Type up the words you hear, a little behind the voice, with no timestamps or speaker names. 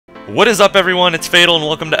What is up, everyone? It's Fatal, and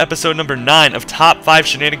welcome to episode number 9 of Top 5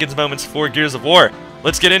 Shenanigans Moments for Gears of War.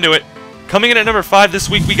 Let's get into it. Coming in at number 5 this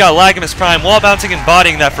week, we got Lagamus Prime, wall bouncing and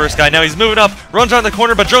bodying that first guy. Now he's moving up, runs around the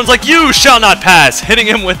corner, but Drone's like, "You shall not pass!" hitting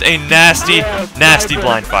him with a nasty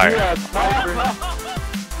blind fire.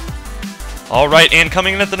 Alright, and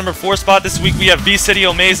coming in at the number 4 spot this week, we have V-City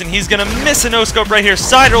Omaze, and he's going to miss a no-scope right here,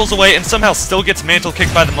 side rolls away, and somehow still gets mantle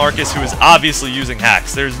kicked by the Marcus, who is obviously using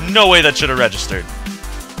hacks. There's no way that should have registered.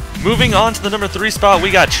 Moving on to the number 3 spot,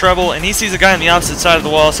 we got Treble, and he sees a guy on the opposite side of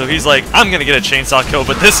the wall, so he's like, "I'm going to get a chainsaw kill,"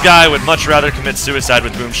 but this guy would much rather commit suicide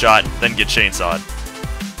with Boomshot than get chainsawed.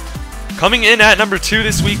 Coming in at number 2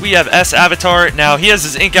 this week, we have S Avatar. Now, he has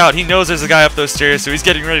his ink out, he knows there's a guy up those stairs, so he's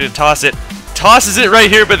getting ready to toss it. Tosses it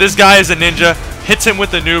right here, but this guy is a ninja, hits him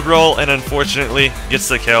with the noob roll, and unfortunately gets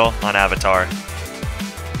the kill on Avatar.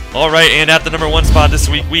 Alright, and at the number 1 spot this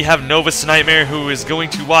week, we have Novus Nightmare, who is going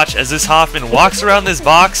to watch as this Hoffman walks around this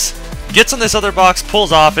box, gets on this other box,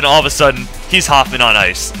 pulls off, and all of a sudden, he's Hoffman on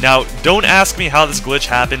ice. Now, don't ask me how this glitch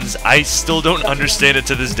happens. I still don't understand it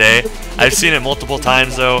to this day. I've seen it multiple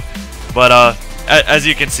times, though. But, as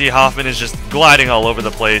you can see, Hoffman is just gliding all over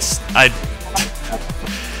the place. I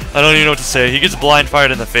don't even know what to say. He gets blind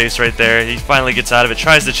fired in the face right there. He finally gets out of it,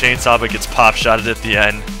 tries the chainsaw, but gets pop shotted at the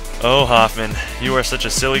end. Oh, Hoffman, you are such a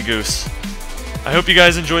silly goose. I hope you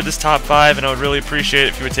guys enjoyed this top 5, and I would really appreciate it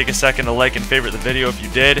if you would take a second to like and favorite the video if you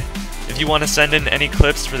did. If you want to send in any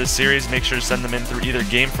clips for this series, make sure to send them in through either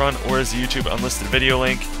Gamefront or as the YouTube unlisted video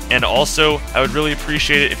link. And also, I would really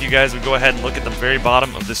appreciate it if you guys would go ahead and look at the very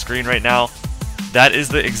bottom of the screen right now. That is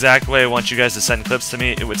the exact way I want you guys to send clips to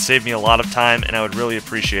me. It would save me a lot of time, and I would really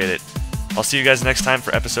appreciate it. I'll see you guys next time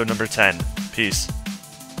for episode number 10. Peace.